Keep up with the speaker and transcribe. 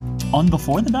On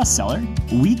Before the Bestseller,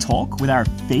 we talk with our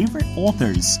favorite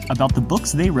authors about the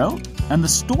books they wrote and the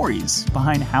stories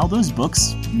behind how those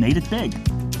books made it big.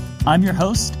 I'm your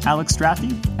host, Alex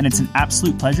Strathy, and it's an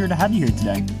absolute pleasure to have you here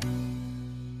today.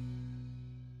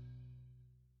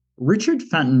 Richard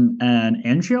Fenton and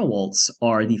Andrea Waltz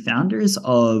are the founders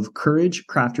of Courage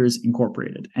Crafters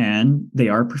Incorporated, and they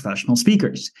are professional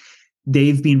speakers.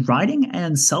 They've been writing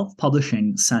and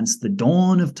self-publishing since the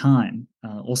dawn of time,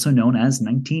 also known as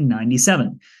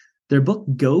 1997. Their book,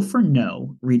 Go for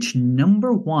No, reached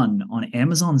 #1 on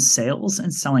Amazon's sales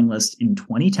and selling list in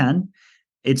 2010.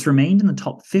 It's remained in the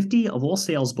top 50 of all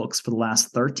sales books for the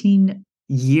last 13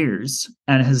 years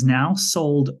and has now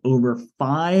sold over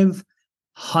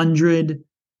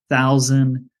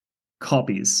 500,000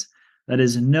 copies. That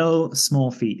is no small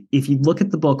feat. If you look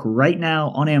at the book right now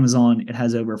on Amazon, it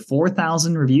has over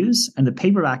 4,000 reviews, and the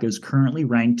paperback is currently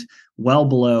ranked well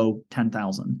below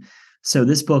 10,000. So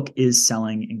this book is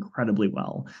selling incredibly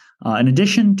well. In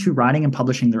addition to writing and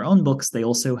publishing their own books, they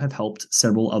also have helped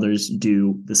several others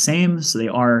do the same. So they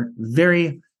are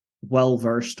very well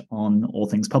versed on all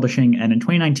things publishing. And in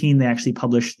 2019, they actually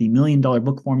published the $1 Million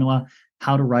Book Formula,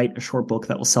 How to Write a Short Book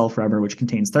That Will Sell Forever, which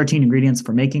contains 13 ingredients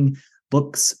for making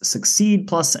books succeed,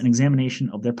 plus an examination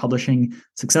of their publishing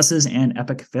successes and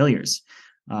epic failures.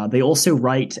 They also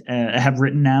have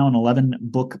written now an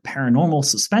 11-book paranormal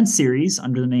suspense series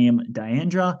under the name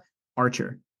Diandra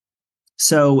Archer.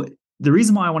 So the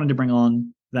reason why I wanted to bring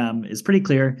on them is pretty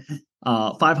clear.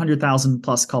 500,000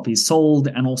 plus copies sold,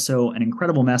 and also an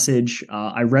incredible message.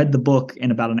 I read the book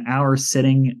in about an hour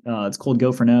sitting. It's called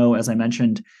Go for No, as I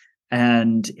mentioned.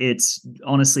 And it's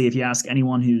honestly, if you ask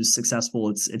anyone who's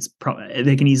successful,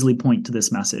 they can easily point to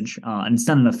this message. And it's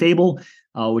done in a fable,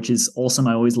 which is awesome.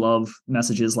 I always love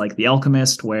messages like The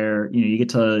Alchemist, where you get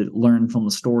to learn from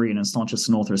the story, and it's not just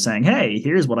an author saying, "Hey,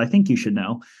 here's what I think you should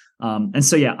know." And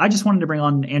so, I just wanted to bring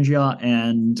on Andrea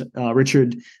and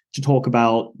Richard to talk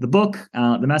about the book,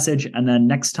 the message, and then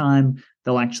next time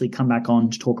they'll actually come back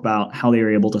on to talk about how they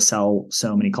were able to sell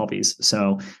so many copies.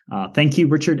 So thank you,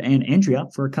 Richard and Andrea,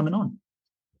 for coming on.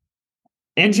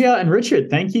 Andrea and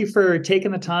Richard, thank you for taking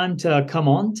the time to come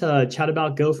on to chat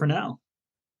about Go for Now.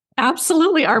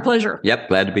 Absolutely. Our pleasure. Yep.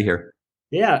 Glad to be here.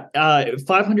 Yeah.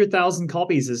 500,000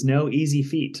 copies is no easy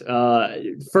feat.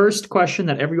 First question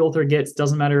that every author gets,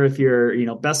 doesn't matter if you're,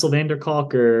 Bessel van der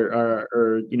Kolk or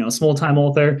a small-time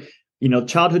author,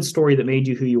 childhood story that made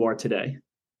you who you are today.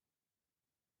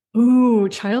 Ooh,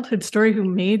 childhood story who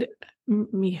made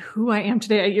me who I am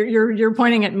today. You're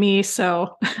pointing at me,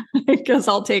 so I guess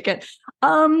I'll take it.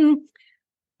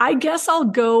 I guess I'll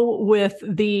go with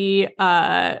the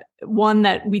one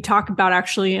that we talk about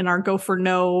actually in our Go for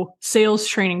No sales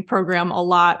training program a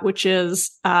lot, which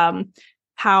is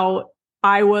how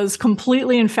I was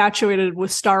completely infatuated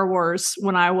with Star Wars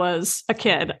when I was a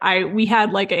kid. We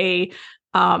had like a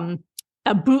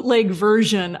bootleg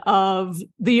version of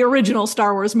the original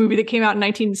Star Wars movie that came out in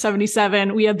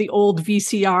 1977. We had the old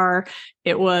VCR.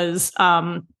 It was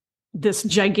this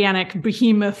gigantic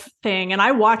behemoth thing. And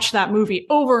I watched that movie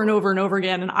over and over and over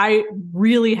again. And I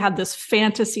really had this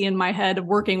fantasy in my head of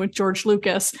working with George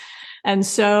Lucas. And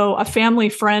so a family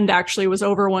friend actually was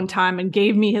over one time and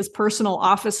gave me his personal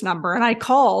office number. And I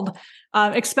called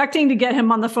expecting to get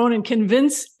him on the phone and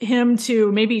convince him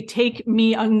to maybe take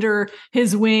me under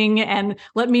his wing and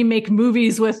let me make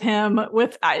movies with him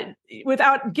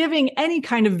without giving any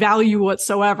kind of value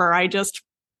whatsoever. I just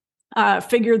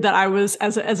figured that I was,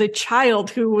 as a child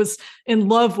who was in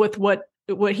love with what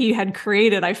he had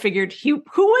created, I figured who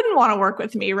wouldn't want to work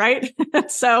with me, right?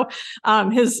 So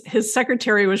his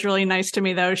secretary was really nice to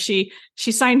me, though. She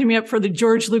signed me up for the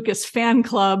George Lucas fan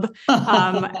club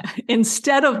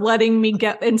instead of putting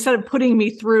me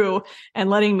through and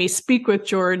letting me speak with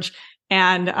George.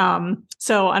 And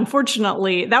so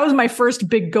unfortunately, that was my first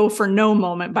big Go for No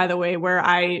moment, by the way, where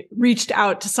I reached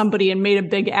out to somebody and made a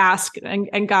big ask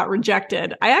and got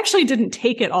rejected. I actually didn't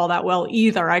take it all that well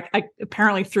either. I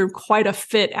apparently threw quite a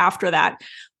fit after that.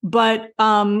 But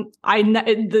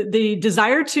the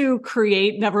desire to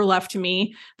create never left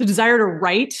me. The desire to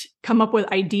write, come up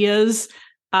with ideas,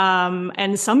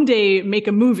 and someday make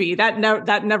a movie, that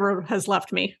never has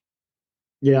left me.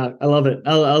 Yeah, I love it.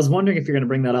 I was wondering if you're going to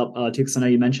bring that up too, because I know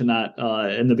you mentioned that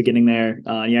in the beginning there.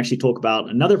 You actually talk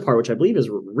about another part, which I believe is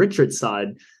Richard's side,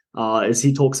 is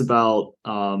he talks about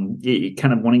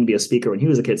kind of wanting to be a speaker when he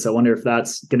was a kid. So I wonder if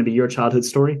that's going to be your childhood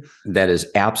story. That is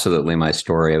absolutely my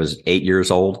story. I was 8 years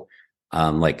old.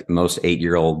 Like most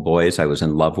 8-year-old boys, I was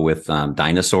in love with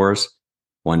dinosaurs.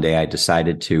 One day I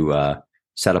decided to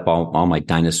set up all my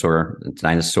plastic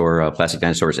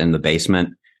dinosaurs in the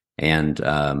basement. and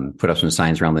put up some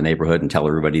signs around the neighborhood and tell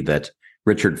everybody that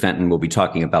Richard Fenton will be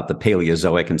talking about the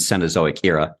Paleozoic and Cenozoic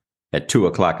era at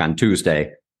 2:00 on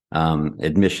Tuesday.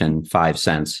 Admission 5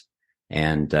 cents.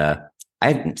 And I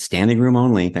had standing room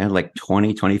only. I had like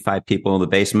 20, 25 people in the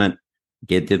basement.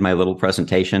 Did my little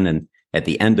presentation. And at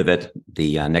the end of it,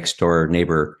 the next door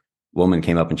neighbor woman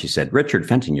came up and she said, "Richard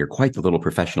Fenton, you're quite the little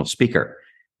professional speaker."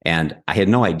 And I had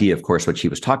no idea, of course, what she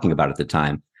was talking about at the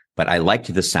time, but I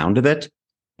liked the sound of it.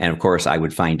 And of course, I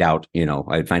would find out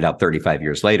 35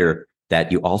 years later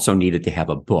that you also needed to have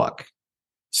a book.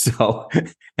 So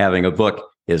having a book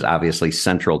is obviously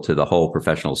central to the whole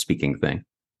professional speaking thing.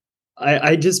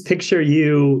 I just picture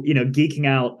you, geeking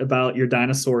out about your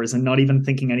dinosaurs and not even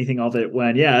thinking anything of it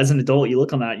when, as an adult, you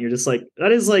look on that and you're just like,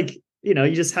 that is like, you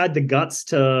just had the guts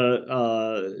to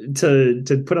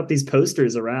put up these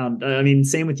posters around. I mean,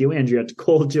 same with you, Andrea, to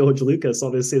call George Lucas.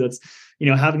 Obviously, that's,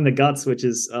 having the guts, which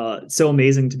is so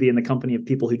amazing to be in the company of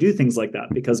people who do things like that,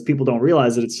 because people don't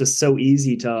realize that it's just so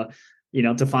easy to,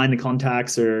 to find the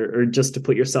contacts or just to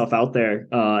put yourself out there.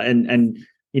 And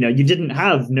you didn't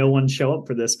have no one show up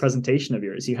for this presentation of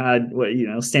yours. You had,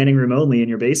 standing room only in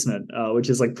your basement, which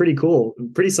is like pretty cool,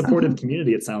 pretty supportive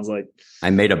community. It sounds like. I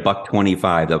made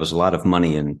 $1.25. That was a lot of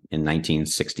money in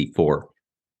 1964.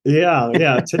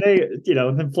 Yeah. Today,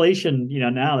 inflation,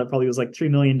 now that probably was like $3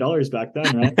 million back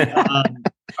then, right?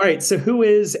 All right. So who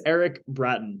is Eric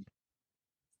Bratton?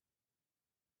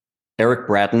 Eric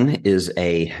Bratton is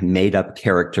a made-up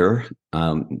character,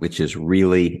 which is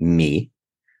really me.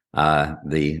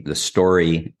 The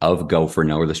story of Go for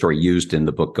No, or the story used in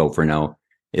the book Go for No,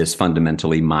 is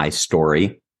fundamentally my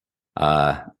story.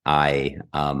 I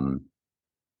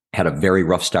had a very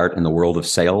rough start in the world of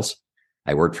sales.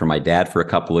 I worked for my dad for a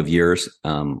couple of years,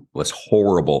 was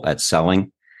horrible at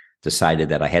selling, decided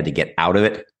that I had to get out of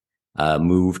it,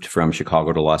 moved from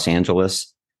Chicago to Los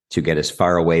Angeles to get as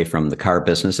far away from the car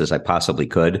business as I possibly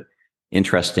could.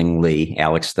 Interestingly,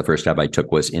 Alex, the first job I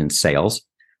took was in sales,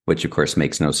 which of course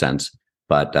makes no sense.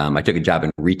 But I took a job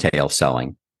in retail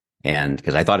selling. And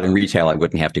because I thought in retail, I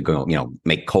wouldn't have to go,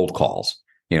 make cold calls.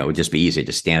 It would just be easy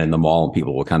to stand in the mall and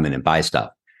people will come in and buy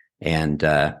stuff. And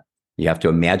you have to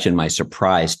imagine my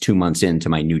surprise 2 months into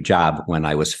my new job when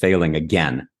I was failing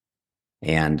again.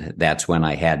 And that's when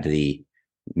I had the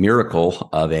miracle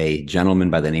of a gentleman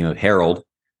by the name of Harold,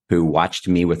 who watched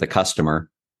me with a customer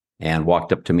and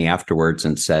walked up to me afterwards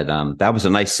and said, "That was a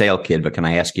nice sale, kid, but can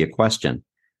I ask you a question?"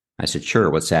 I said, "Sure,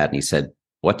 what's that?" And he said,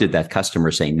 "What did that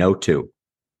customer say no to?"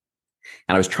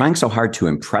 And I was trying so hard to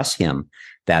impress him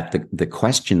that the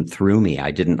question threw me.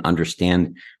 I didn't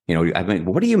understand, I mean,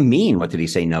 what do you mean? What did he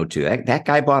say no to? That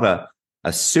guy bought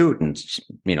a suit and,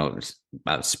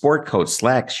 a sport coat,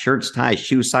 slacks, shirts, ties,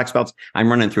 shoes, socks, belts. I'm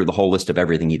running through the whole list of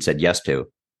everything he'd said yes to.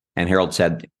 And Harold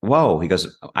said, "Whoa," he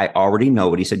goes, "I already know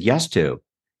what he said yes to."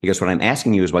 He goes, "What I'm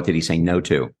asking you is, what did he say no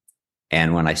to?"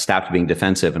 And when I stopped being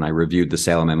defensive and I reviewed the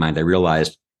sale in my mind, I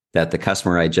realized that the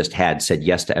customer I just had said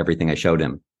yes to everything I showed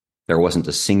him. There wasn't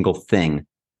a single thing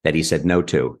that he said no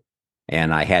to.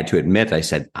 And I had to admit, I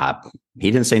said, he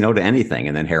didn't say no to anything.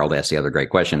 And then Harold asked the other great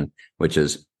question, which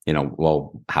is,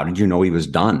 well, how did you know he was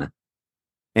done?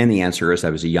 And the answer is, I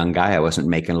was a young guy. I wasn't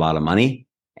making a lot of money.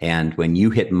 And when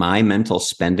you hit my mental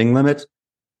spending limit,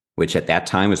 which at that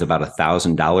time was about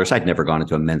 $1,000, I'd never gone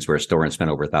into a menswear store and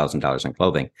spent over $1,000 on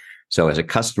clothing. So as a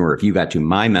customer, if you got to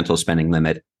my mental spending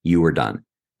limit, you were done.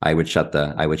 I would shut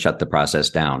the process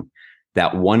down.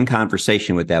 That one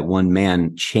conversation with that one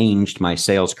man changed my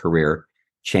sales career,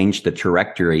 changed the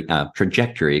trajectory,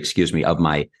 of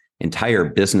my entire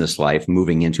business life,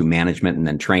 moving into management and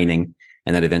then training,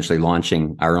 and then eventually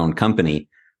launching our own company,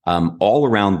 all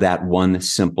around that one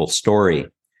simple story.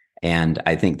 And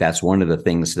I think that's one of the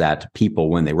things that people,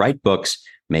 when they write books,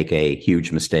 make a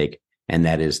huge mistake. And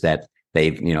that is that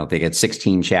they get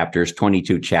 16 chapters,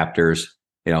 22 chapters,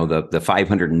 the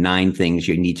 509 things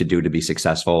you need to do to be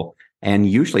successful. And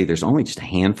usually there's only just a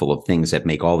handful of things that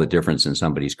make all the difference in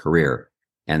somebody's career.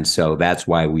 And so that's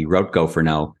why we wrote Go for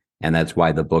No. And that's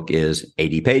why the book is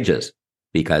 80 pages,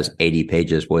 because 80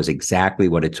 pages was exactly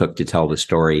what it took to tell the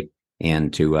story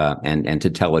and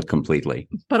to tell it completely.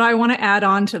 But I want to add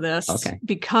on to this,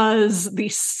 because the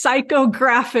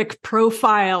psychographic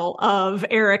profile of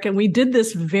Eric, and we did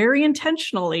this very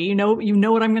intentionally, you know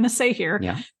what I'm going to say here.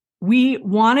 Yeah. We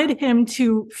wanted him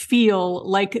to feel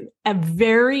like a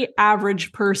very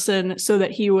average person so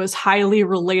that he was highly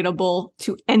relatable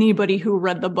to anybody who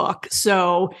read the book.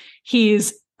 So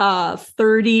he's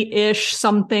 30-ish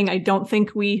something. I don't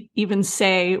think we even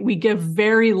say. We give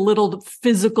very little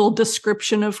physical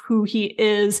description of who he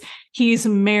is. He's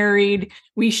married.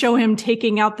 We show him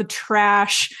taking out the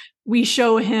trash we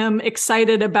show him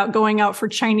excited about going out for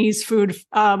Chinese food,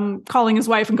 calling his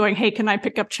wife and going, "Hey, can I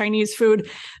pick up Chinese food?"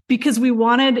 Because we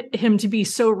wanted him to be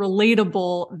so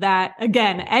relatable that,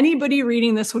 again, anybody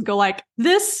reading this would go like,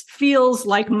 this feels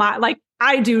like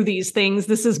I do these things.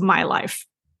 This is my life.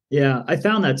 Yeah, I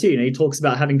found that too. He talks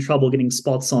about having trouble getting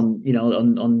spots on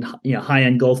high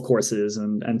end golf courses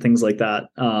and things like that.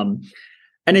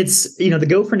 And it's, the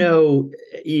Go for No,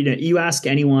 you ask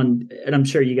anyone, and I'm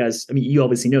sure you guys, you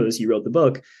obviously know this, you wrote the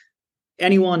book,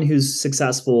 anyone who's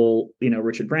successful,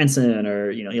 Richard Branson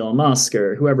or, Elon Musk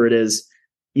or whoever it is,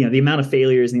 the amount of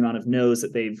failures and the amount of no's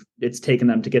that it's taken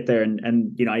them to get there.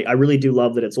 And I really do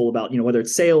love that it's all about, whether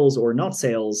it's sales or not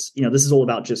sales, this is all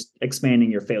about just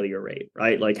expanding your failure rate,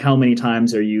 right? Like how many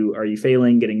times are you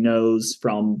failing, getting no's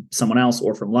from someone else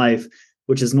or from life,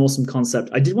 which is an awesome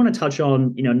concept. I did want to touch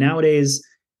on, nowadays,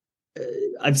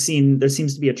 I've seen there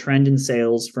seems to be a trend in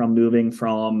sales from moving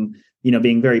from,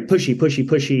 being very pushy,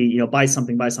 buy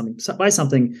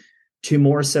something to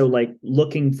more so like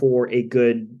looking for a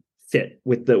good fit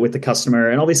with the customer.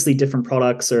 And obviously different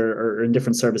products or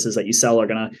different services that you sell are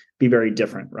going to be very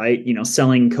different, right?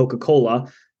 Selling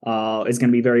Coca-Cola is going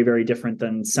to be very, very different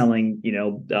than selling,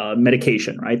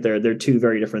 medication, right? They're two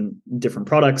very different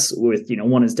products with,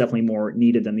 one is definitely more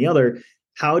needed than the other.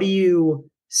 How do you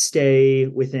stay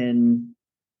within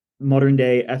modern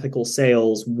day ethical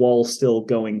sales while still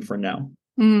going for no?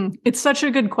 It's such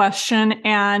a good question.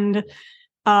 And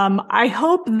I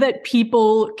hope that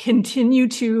people continue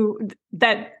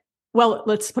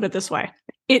let's put it this way.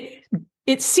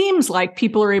 It seems like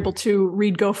people are able to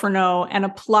read Go for No and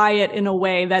apply it in a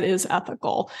way that is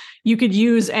ethical. You could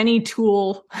use any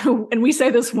tool, and we say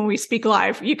this when we speak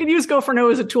live, you can use Go for No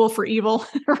as a tool for evil,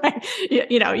 right?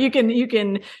 You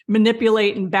can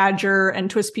manipulate and badger and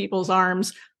twist people's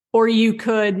arms, or you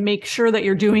could make sure that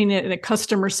you're doing it in a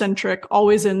customer-centric,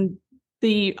 always in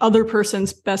the other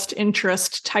person's best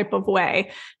interest type of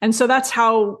way. And so that's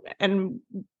how and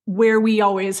where we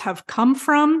always have come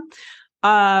from.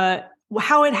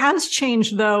 How it has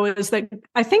changed, though, is that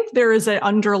I think there is an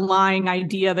underlying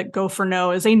idea that Go for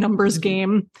No is a numbers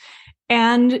game.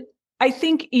 And I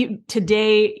think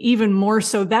today, even more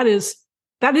so, that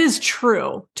is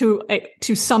true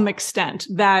to some extent,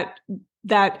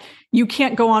 that you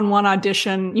can't go on one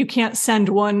audition, you can't send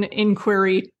one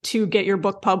inquiry to get your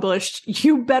book published.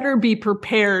 You better be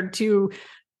prepared to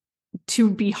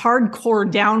be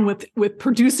hardcore down with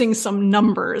producing some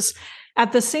numbers.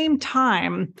 At the same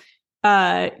time,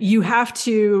 you have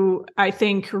to, I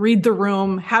think, read the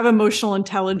room, have emotional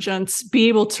intelligence, be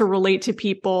able to relate to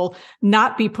people,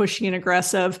 not be pushy and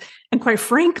aggressive. And quite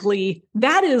frankly,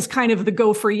 that is kind of the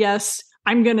go for yes.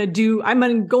 I'm going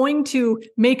to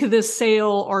make this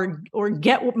sale or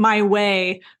get my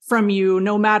way from you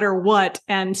no matter what.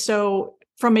 And so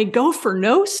from a Go for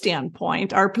No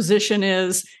standpoint, our position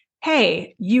is,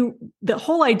 hey, the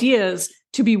whole idea is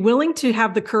to be willing to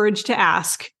have the courage to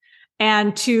ask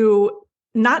and to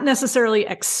not necessarily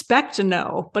expect a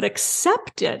no, but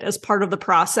accept it as part of the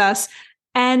process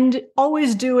and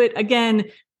always do it again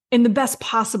in the best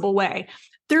possible way.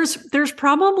 There's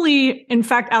probably, in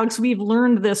fact, Alex, we've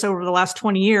learned this over the last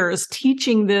 20 years,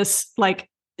 teaching this, like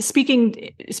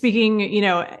speaking,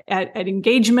 at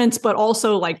engagements, but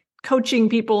also like coaching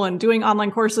people and doing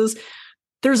online courses.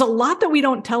 There's a lot that we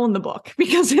don't tell in the book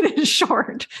because it is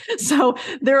short. So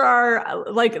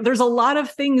there's a lot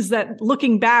of things that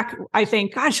looking back, I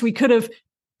think, gosh, we could have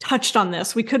touched on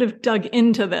this. We could have dug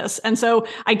into this. And so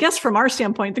I guess from our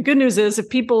standpoint, the good news is if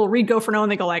people read Go for No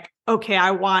and they go like, okay,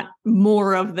 I want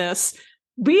more of this,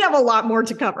 we have a lot more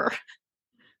to cover.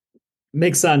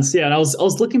 Makes sense. Yeah. And I was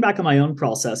looking back on my own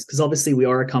process because obviously we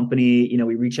are a company,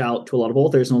 we reach out to a lot of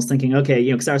authors, and I was thinking,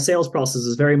 okay, because our sales process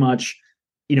is very much,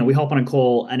 we hop on a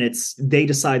call and they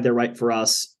decide they're right for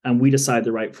us and we decide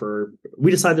they're right for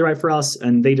us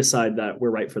and they decide that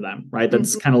we're right for them. Right.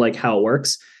 That's kind of like how it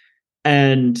works.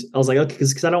 And I was like, okay,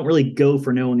 because I don't really go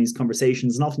for no in these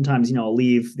conversations. And oftentimes, I'll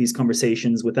leave these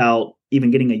conversations without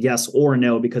even getting a yes or a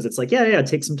no, because it's like, yeah,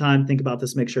 take some time, think about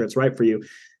this, make sure it's right for you.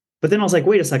 But then I was like,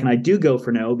 wait a second, I do go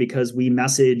for no because we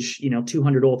message,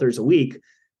 200 authors a week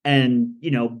and,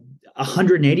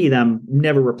 180 of them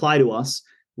never reply to us.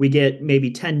 We get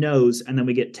maybe 10 no's and then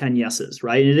we get 10 yeses,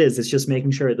 right? And it's just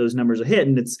making sure that those numbers are hit.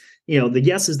 And it's, the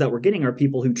yeses that we're getting are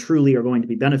people who truly are going to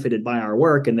be benefited by our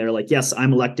work. And they're like, yes,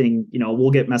 I'm electing,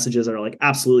 we'll get messages that are like,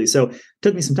 absolutely. So it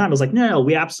took me some time. I was like, no,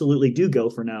 we absolutely do go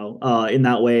for no in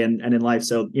that way and in life.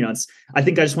 So, I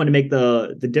think I just want to make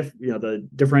the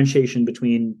differentiation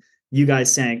between you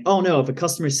guys saying, oh no, if a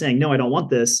customer is saying, no, I don't want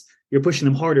this, you're pushing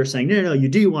them harder saying, no, you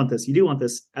do want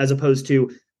this, as opposed to,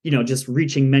 just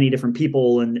reaching many different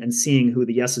people and seeing who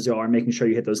the yeses are and making sure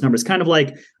you hit those numbers. Kind of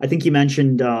like, I think you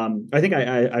mentioned, I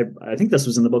think this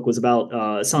was in the book, was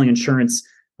about selling insurance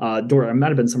door. It might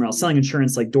have been somewhere else, selling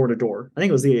insurance like door to door. I think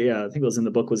it was in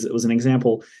the book, it was an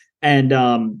example. And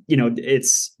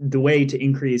it's the way to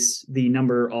increase the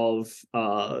number of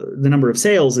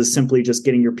sales is simply just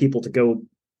getting your people to go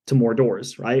to more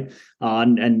doors, right?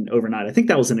 And overnight. I think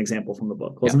that was an example from the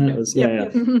book, wasn't it? It was, yeah.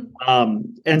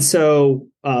 And so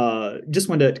just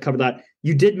wanted to cover that.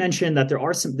 You did mention that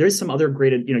there's some other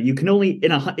graded, you can only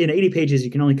in 80 pages, you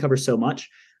can only cover so much,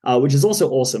 which is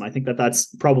also awesome. I think that's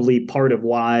probably part of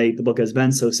why the book has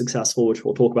been so successful, which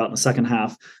we'll talk about in the second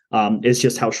half, is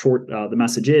just how short the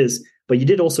message is. But you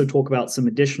did also talk about some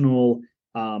additional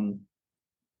advice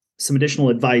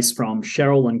from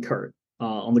Cheryl and Kurt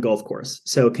on the golf course.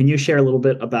 So can you share a little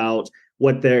bit about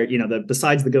what they're,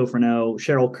 besides the Go for No,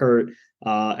 Cheryl, Kurt,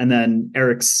 and then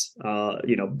Eric's,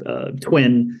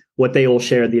 twin, what they all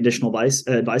share, the additional advice,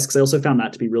 because I also found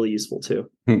that to be really useful too.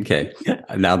 Okay.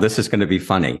 Now this is going to be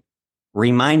funny.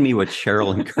 Remind me what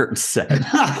Cheryl and Kurt said.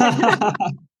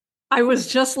 I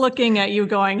was just looking at you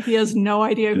going, he has no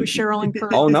idea who Cheryl and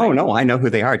Kurt is. Oh, no, I know who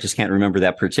they are. I just can't remember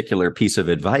that particular piece of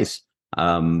advice.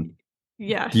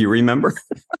 Yeah. Do you remember?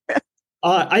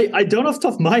 I don't off the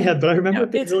top of my head, but I remember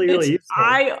it being really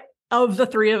useful. Of the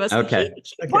three of us. Okay.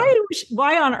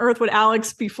 Why on earth would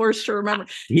Alex be forced to remember?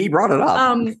 He brought it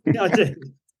up.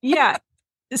 Yeah.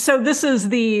 So this is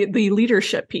the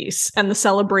leadership piece and the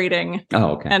celebrating.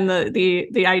 Oh, okay. And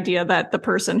the idea that the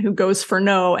person who goes for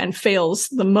no and fails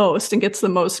the most and gets the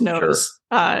most no's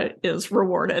is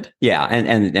rewarded. Yeah,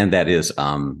 and that is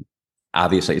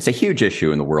obviously it's a huge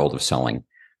issue in the world of selling.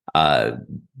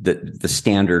 The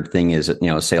standard thing is that,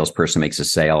 a salesperson makes a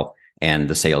sale and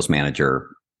the sales manager,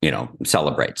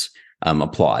 celebrates,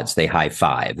 applauds, they high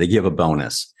five, they give a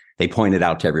bonus, they point it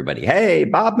out to everybody. Hey,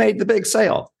 Bob made the big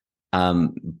sale. But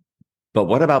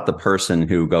what about the person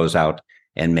who goes out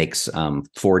and makes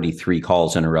 43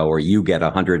 calls in a row, or you get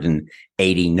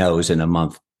 180 no's in a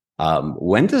month?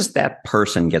 When does that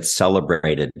person get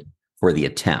celebrated for the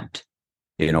attempt?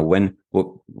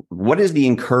 What is the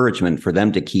encouragement for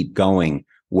them to keep going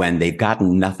when they've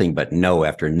gotten nothing but no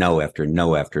after no after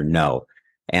no after no?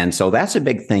 And so that's a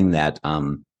big thing that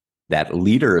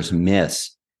leaders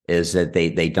miss, is that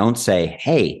they don't say,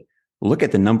 hey, look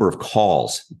at the number of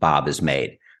calls Bob has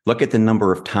made. Look at the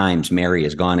number of times Mary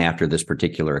has gone after this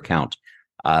particular account.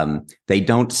 They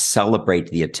don't celebrate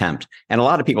the attempt. And a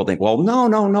lot of people think, well,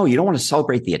 no, you don't want to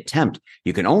celebrate the attempt.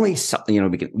 You can only,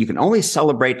 you can only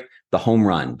celebrate the home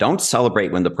run. Don't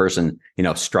celebrate when the person,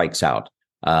 strikes out.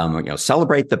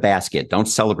 Celebrate the basket. Don't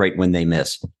celebrate when they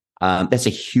miss. That's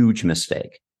a huge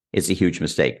mistake. It's a huge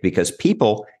mistake because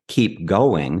people keep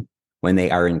going when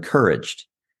they are encouraged.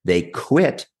 They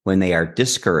quit when they are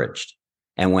discouraged.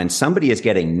 And when somebody is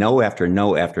getting no after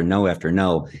no after no after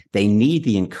no, they need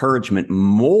the encouragement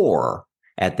more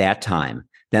at that time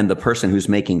than the person who's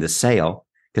making the sale,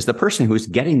 because the person who's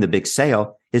getting the big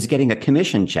sale is getting a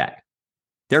commission check.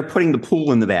 They're putting the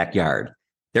pool in the backyard.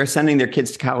 They're sending their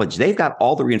kids to college. They've got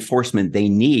all the reinforcement they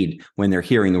need when they're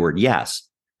hearing the word yes.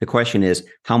 The question is,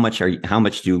 how much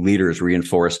do leaders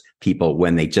reinforce people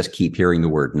when they just keep hearing the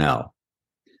word no?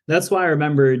 That's why I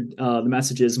remembered the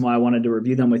messages and why I wanted to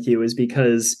review them with you, is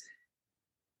because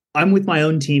I'm with my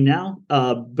own team now.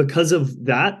 Because of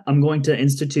that, I'm going to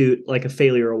institute like a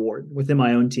failure award within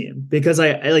my own team, because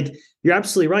I like, you're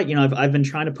absolutely right. I've been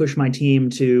trying to push my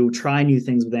team to try new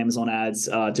things with Amazon ads,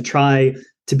 to try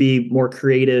to be more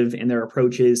creative in their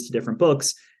approaches to different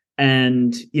books.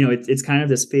 And, it's kind of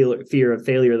this fear of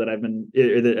failure that I've been,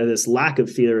 or this lack of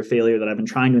fear of failure that I've been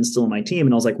trying to instill in my team.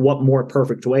 And I was like, what more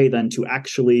perfect way than to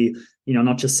actually,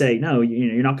 not just say, no,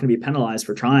 you're not going to be penalized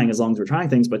for trying as long as we're trying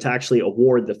things, but to actually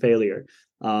award the failure.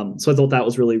 So I thought that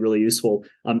was really, really useful.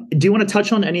 Do you want to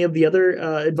touch on any of the other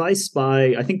advice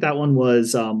by, I think that one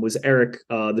was Eric,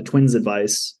 the twins'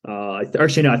 advice. I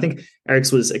think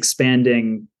Eric's was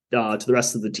expanding to the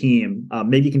rest of the team.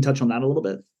 Maybe you can touch on that a little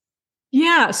bit.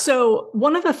 Yeah. So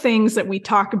one of the things that we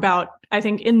talk about, I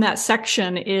think, in that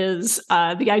section is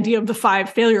the idea of the 5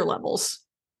 failure levels,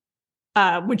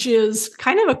 which is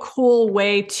kind of a cool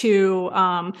way to.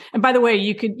 And by the way,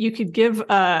 you could give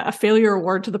a failure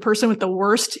award to the person with the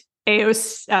worst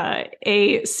ACOS,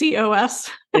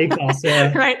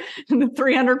 yeah. Right,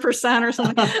 300% or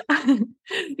something.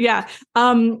 Yeah.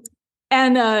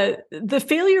 And the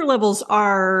failure levels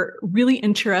are really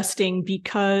interesting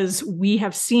because we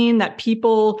have seen that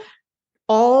people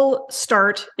all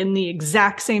start in the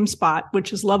exact same spot,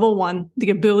 which is level 1, the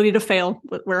ability to fail,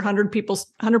 where 100%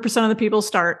 of the people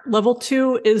start. Level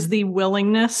 2 is the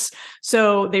willingness.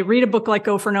 So they read a book like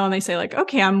Go for No and they say like,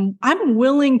 okay, I'm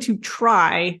willing to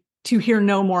try to hear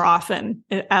no more often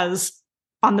as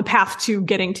on the path to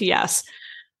getting to yes.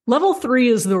 Level 3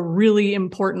 is the really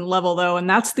important level though, and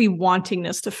that's the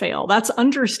wantingness to fail. That's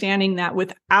understanding that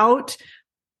without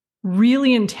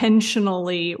really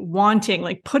intentionally wanting,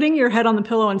 like putting your head on the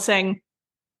pillow and saying,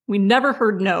 we never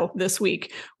heard no this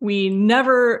week. We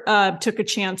never took a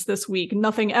chance this week.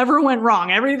 Nothing ever went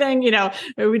wrong. Everything,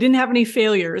 we didn't have any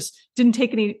failures, didn't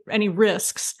take any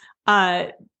risks.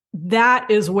 That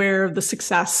is where the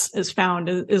success is found,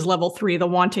 is level 3, the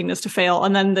wantingness to fail.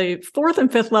 And then the 4th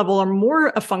and 5th level are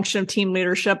more a function of team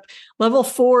leadership. Level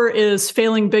 4 is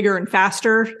failing bigger and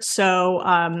faster.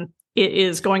 So it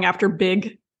is going after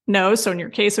big no. So in your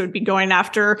case, it would be going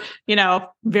after,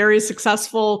 very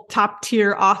successful top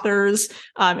tier authors.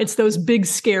 It's those big,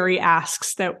 scary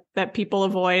asks that people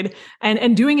avoid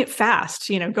and doing it fast,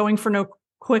 going for no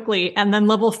quickly. And then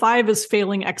level 5 is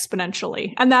failing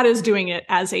exponentially. And that is doing it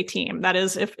as a team. That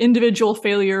is, if individual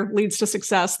failure leads to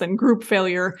success, then group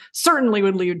failure certainly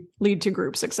would lead to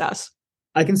group success.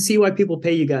 I can see why people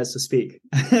pay you guys to speak.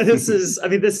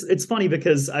 It's funny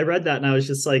because I read that and I was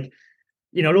just like,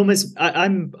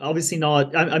 I'm obviously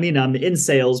not, I'm in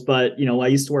sales, but, I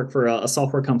used to work for a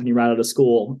software company right out of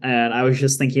school. And I was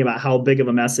just thinking about how big of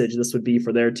a message this would be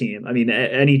for their team. I mean,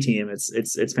 any team,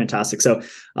 it's fantastic. So,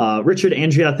 Richard,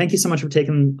 Andrea, thank you so much for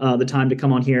taking the time to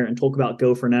come on here and talk about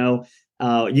Go for No.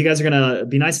 You guys are going to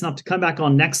be nice enough to come back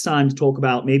on next time to talk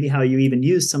about maybe how you even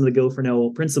use some of the Go for No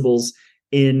principles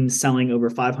in selling over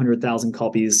 500,000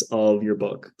 copies of your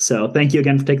book. So thank you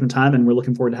again for taking the time, and we're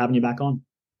looking forward to having you back on.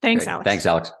 Thanks, Great. Alex. Thanks,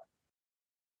 Alex.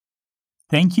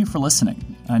 Thank you for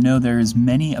listening. I know there's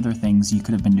many other things you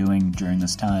could have been doing during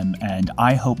this time, and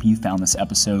I hope you found this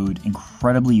episode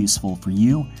incredibly useful for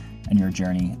you and your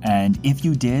journey. And if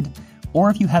you did, or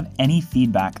if you have any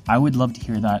feedback, I would love to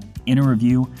hear that in a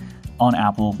review on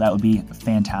Apple. That would be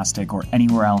fantastic, or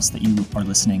anywhere else that you are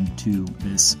listening to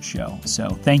this show. So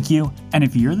thank you. And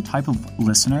if you're the type of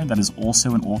listener that is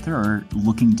also an author or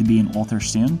looking to be an author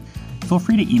soon, feel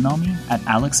free to email me at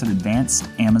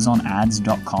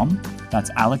alex@advancedamazonads.com. That's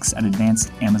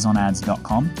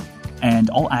alex@advancedamazonads.com. And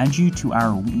I'll add you to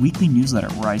our weekly newsletter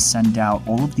where I send out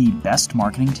all of the best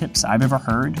marketing tips I've ever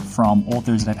heard from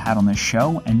authors that I've had on this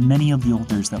show and many of the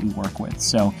authors that we work with.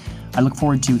 So I look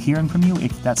forward to hearing from you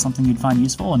if that's something you'd find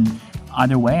useful. And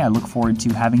either way, I look forward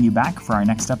to having you back for our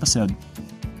next episode.